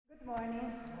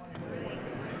Morning.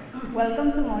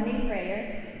 Welcome to morning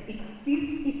prayer. If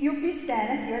you please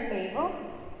stand as you're able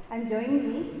and join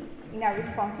me in our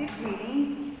responsive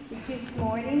reading, which this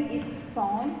morning is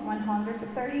Psalm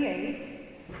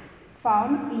 138,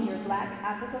 found in your Black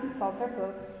Appleton Psalter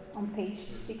book on page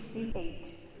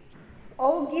 68.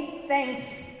 Oh, give thanks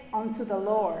unto the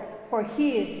Lord, for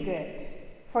he is good,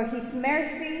 for his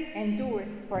mercy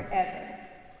endureth forever.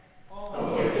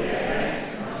 Oh, give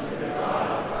thanks unto the God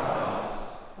of gods,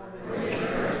 for his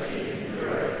mercy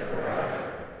endureth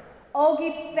forever. Oh,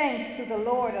 give thanks to the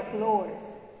Lord of lords,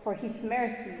 for his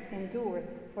mercy endureth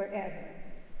forever.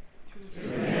 To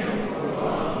him who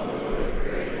alone doeth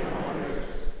great wonders,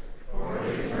 for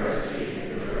his mercy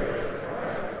endureth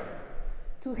forever.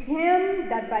 To him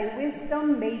that by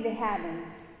wisdom made the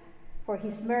heavens, for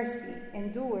his mercy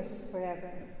endures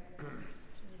forever.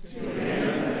 To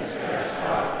him that stretched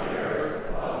out the earth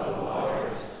above the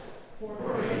waters, for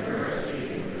his mercy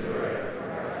endureth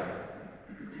forever.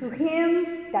 To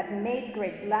him that made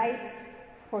great lights,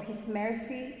 for his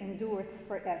mercy endureth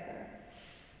forever.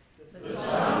 The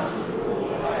sun to rule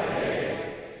by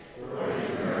day, for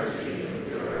his mercy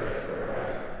endureth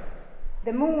forever.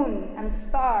 The moon and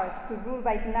stars to rule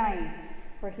by night,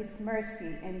 for his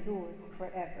mercy endureth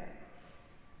forever.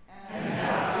 And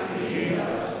hath redeemed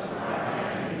us from our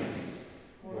enemies,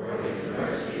 for his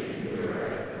mercy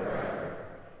endureth forever.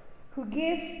 Who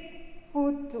give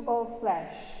food to all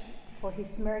flesh, for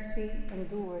his mercy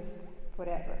endureth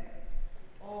forever.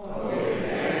 Oh, give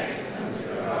thanks unto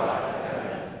the God of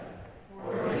heaven,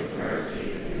 for his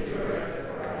mercy endureth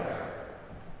forever.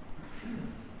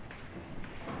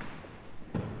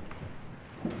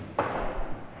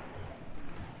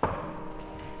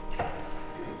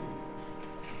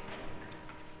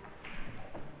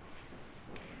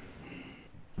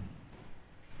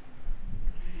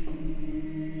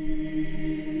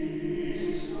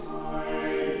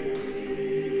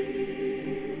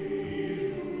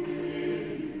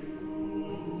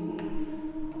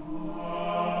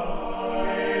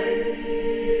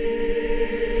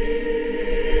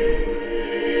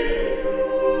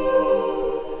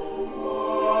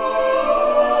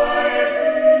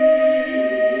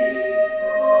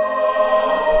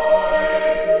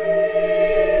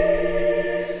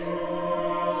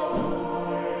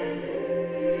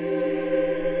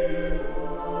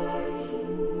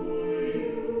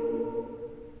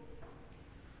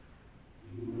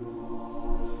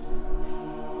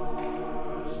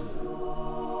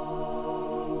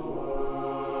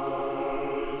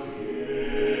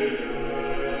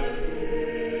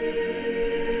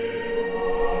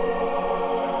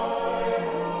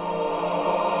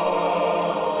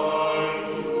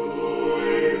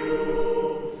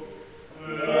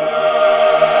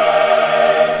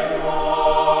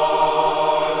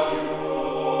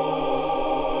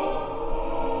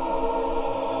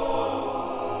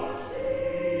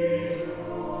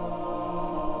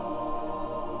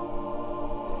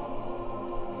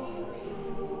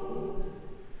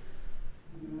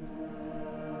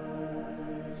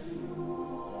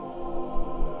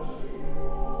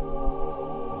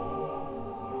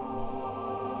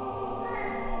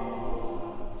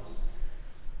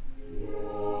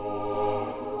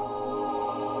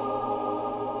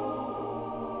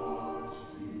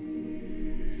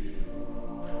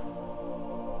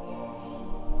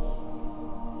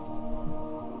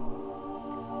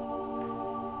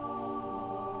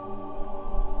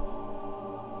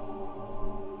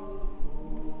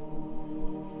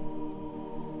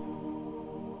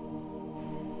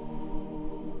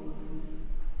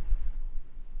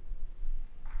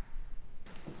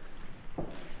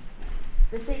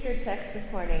 The sacred text this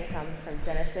morning comes from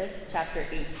Genesis chapter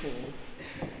 18.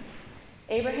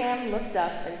 Abraham looked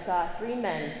up and saw 3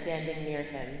 men standing near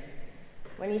him.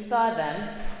 When he saw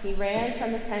them, he ran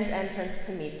from the tent entrance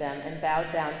to meet them and bowed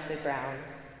down to the ground.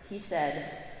 He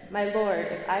said, "My Lord,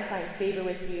 if I find favor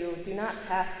with you, do not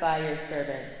pass by your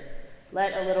servant.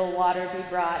 Let a little water be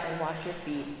brought and wash your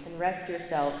feet, and rest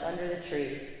yourselves under the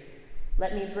tree.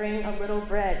 Let me bring a little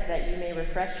bread that you may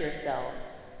refresh yourselves,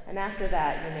 and after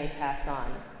that you may pass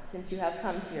on, since you have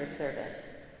come to your servant."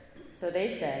 So they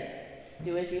said,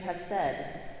 "Do as you have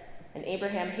said." And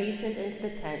Abraham hastened into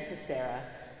the tent to Sarah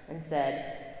and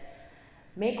said,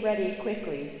 "Make ready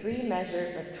quickly 3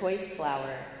 measures of choice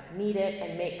flour, knead it,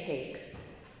 and make cakes."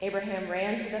 Abraham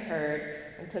ran to the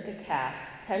herd and took a calf,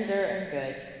 tender and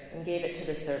good, and gave it to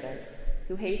the servant,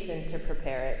 who hastened to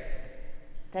prepare it.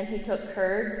 Then he took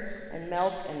curds and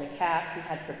milk and the calf he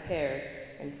had prepared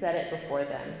and set it before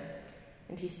them.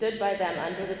 And he stood by them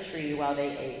under the tree while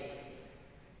they ate.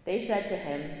 They said to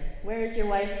him, "Where is your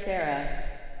wife Sarah?"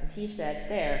 And he said,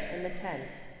 "There, in the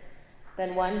tent."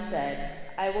 Then one said,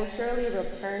 "I will surely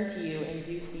return to you in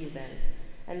due season,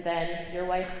 and then your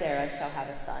wife Sarah shall have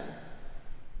a son."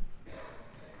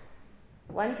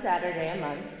 One Saturday a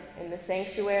month, in the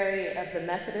sanctuary of the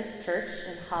Methodist Church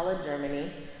in Halle,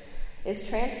 Germany, is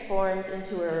transformed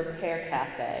into a repair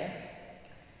cafe.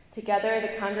 Together,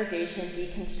 the congregation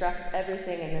deconstructs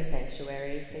everything in the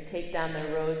sanctuary. They take down the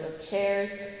rows of chairs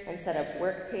and set up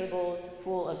work tables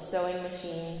full of sewing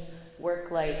machines,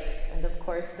 work lights, and of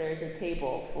course there's a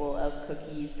table full of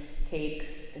cookies,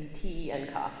 cakes, and tea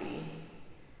and coffee.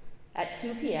 At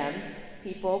 2 p.m.,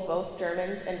 people, both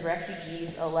Germans and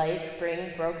refugees alike,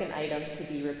 bring broken items to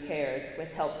be repaired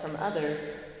with help from others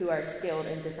who are skilled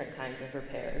in different kinds of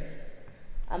repairs.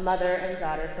 A mother and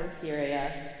daughter from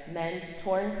Syria mend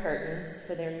torn curtains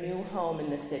for their new home in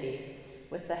the city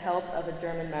with the help of a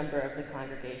German member of the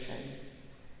congregation.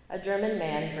 A German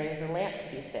man brings a lamp to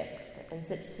be fixed and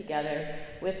sits together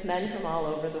with men from all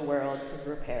over the world to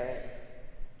repair it.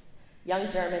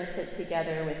 Young Germans sit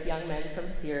together with young men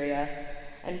from Syria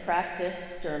and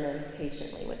practice German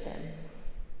patiently with him.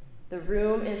 The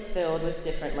room is filled with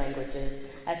different languages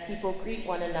as people greet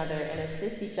one another and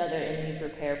assist each other in these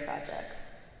repair projects.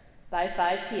 By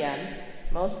 5 p.m.,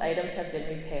 most items have been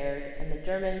repaired, and the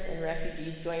Germans and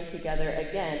refugees join together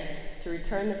again to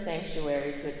return the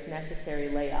sanctuary to its necessary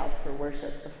layout for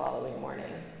worship the following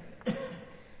morning.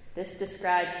 This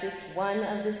describes just one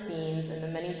of the scenes in the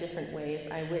many different ways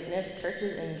I witnessed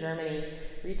churches in Germany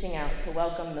reaching out to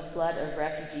welcome the flood of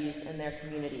refugees in their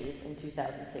communities in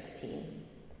 2016.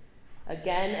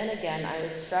 Again and again, I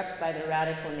was struck by the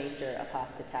radical nature of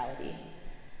hospitality.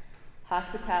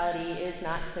 Hospitality is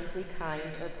not simply kind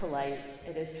or polite,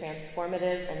 it is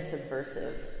transformative and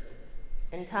subversive.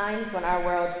 In times when our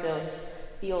world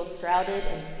feels shrouded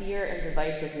in fear and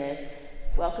divisiveness,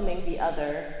 welcoming the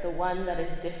other, the one that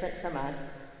is different from us,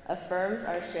 affirms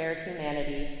our shared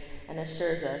humanity and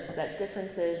assures us that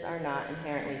differences are not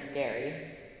inherently scary.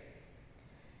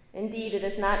 Indeed, it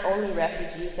is not only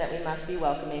refugees that we must be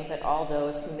welcoming, but all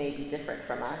those who may be different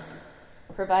from us.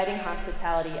 Providing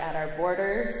hospitality at our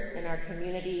borders, in our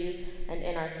communities, and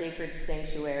in our sacred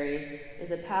sanctuaries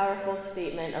is a powerful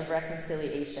statement of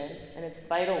reconciliation, and it's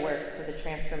vital work for the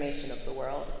transformation of the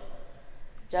world.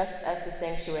 Just as the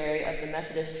sanctuary of the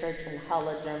Methodist Church in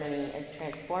Halle, Germany is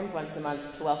transformed once a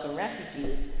month to welcome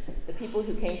refugees, the people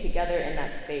who came together in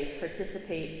that space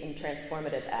participate in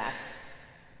transformative acts.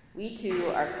 We too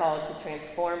are called to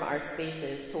transform our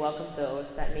spaces to welcome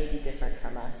those that may be different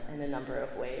from us in a number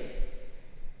of ways.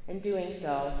 In doing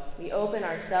so, we open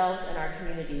ourselves and our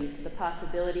community to the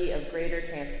possibility of greater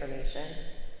transformation.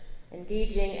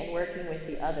 Engaging and working with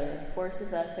the other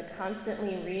forces us to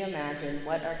constantly reimagine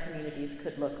what our communities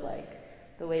could look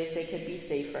like, the ways they could be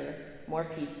safer, more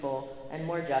peaceful, and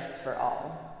more just for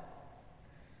all.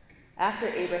 After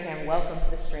Abraham welcomed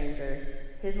the strangers,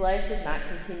 his life did not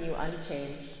continue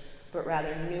unchanged, but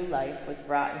rather new life was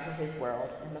brought into his world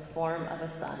in the form of a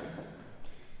son.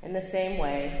 In the same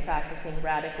way, practicing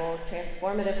radical,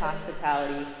 transformative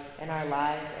hospitality in our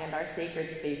lives and our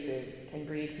sacred spaces can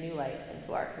breathe new life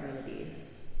into our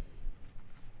communities.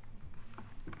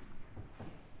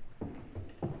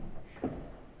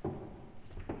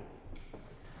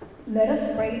 Let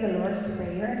us pray the Lord's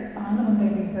Prayer found on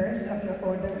the reverse of your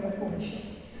order of worship.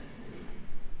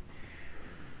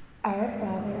 Our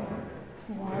Father,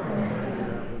 who art in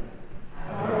heaven,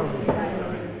 hallowed be thy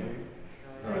name.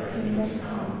 Thy kingdom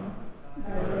come,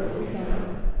 thy will be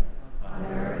done, on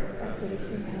earth as it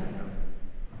is in heaven.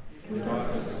 Give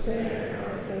us this day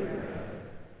our daily bread,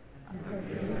 and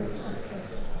forgive us our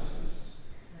trespasses,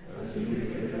 as we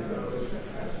forgive those who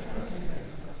trespass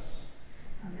against us.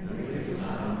 And lead us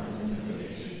not into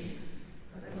temptation,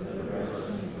 but deliver us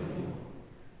from evil.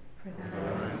 For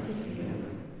thine is the kingdom,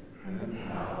 and the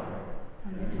power,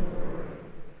 and the glory,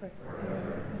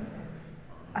 forever and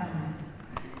ever. Amen.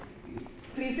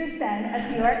 Please stand as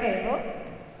you are able,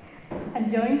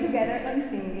 and join together on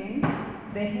singing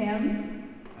the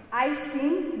hymn, I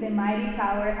Sing the Mighty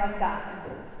Power of God,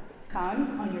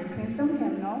 found on your Crimson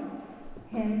Hymnal,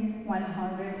 hymn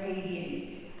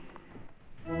 188.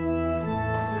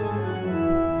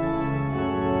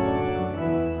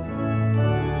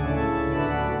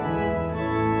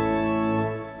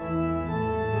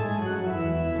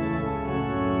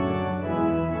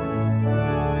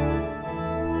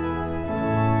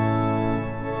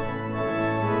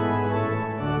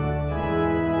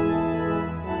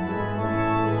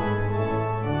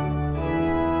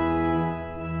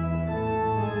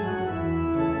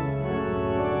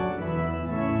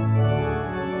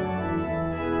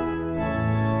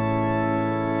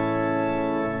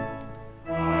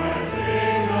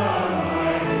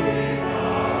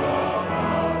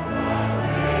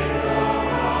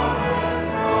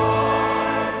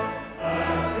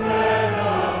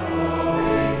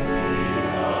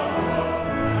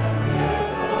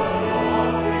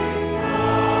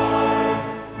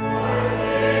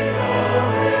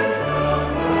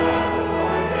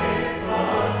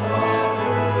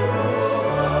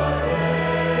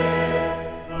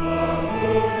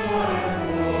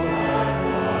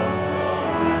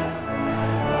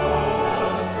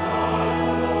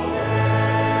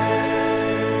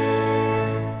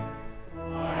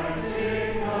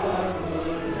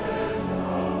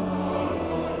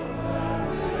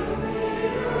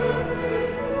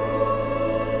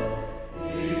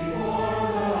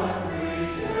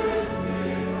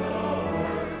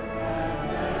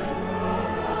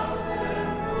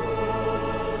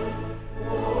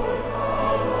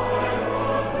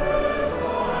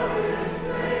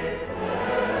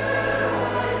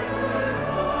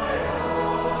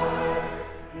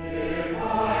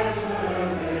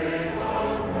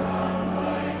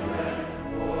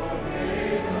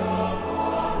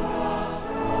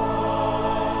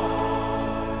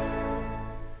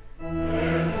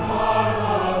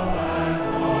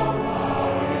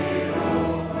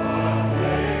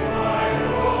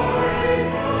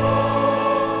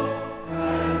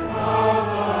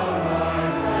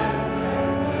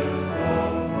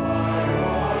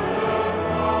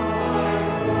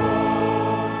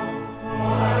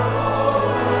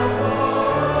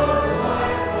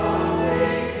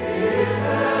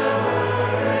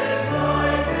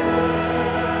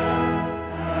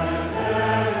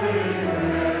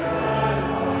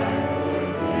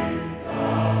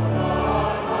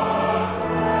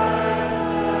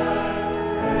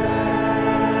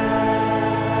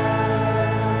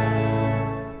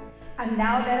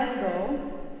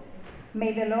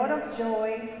 May the Lord of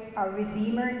joy, our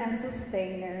Redeemer and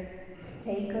Sustainer,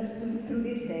 take us through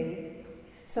this day,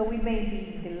 so we may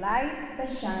be the light that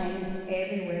shines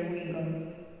everywhere we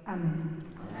go. Amen.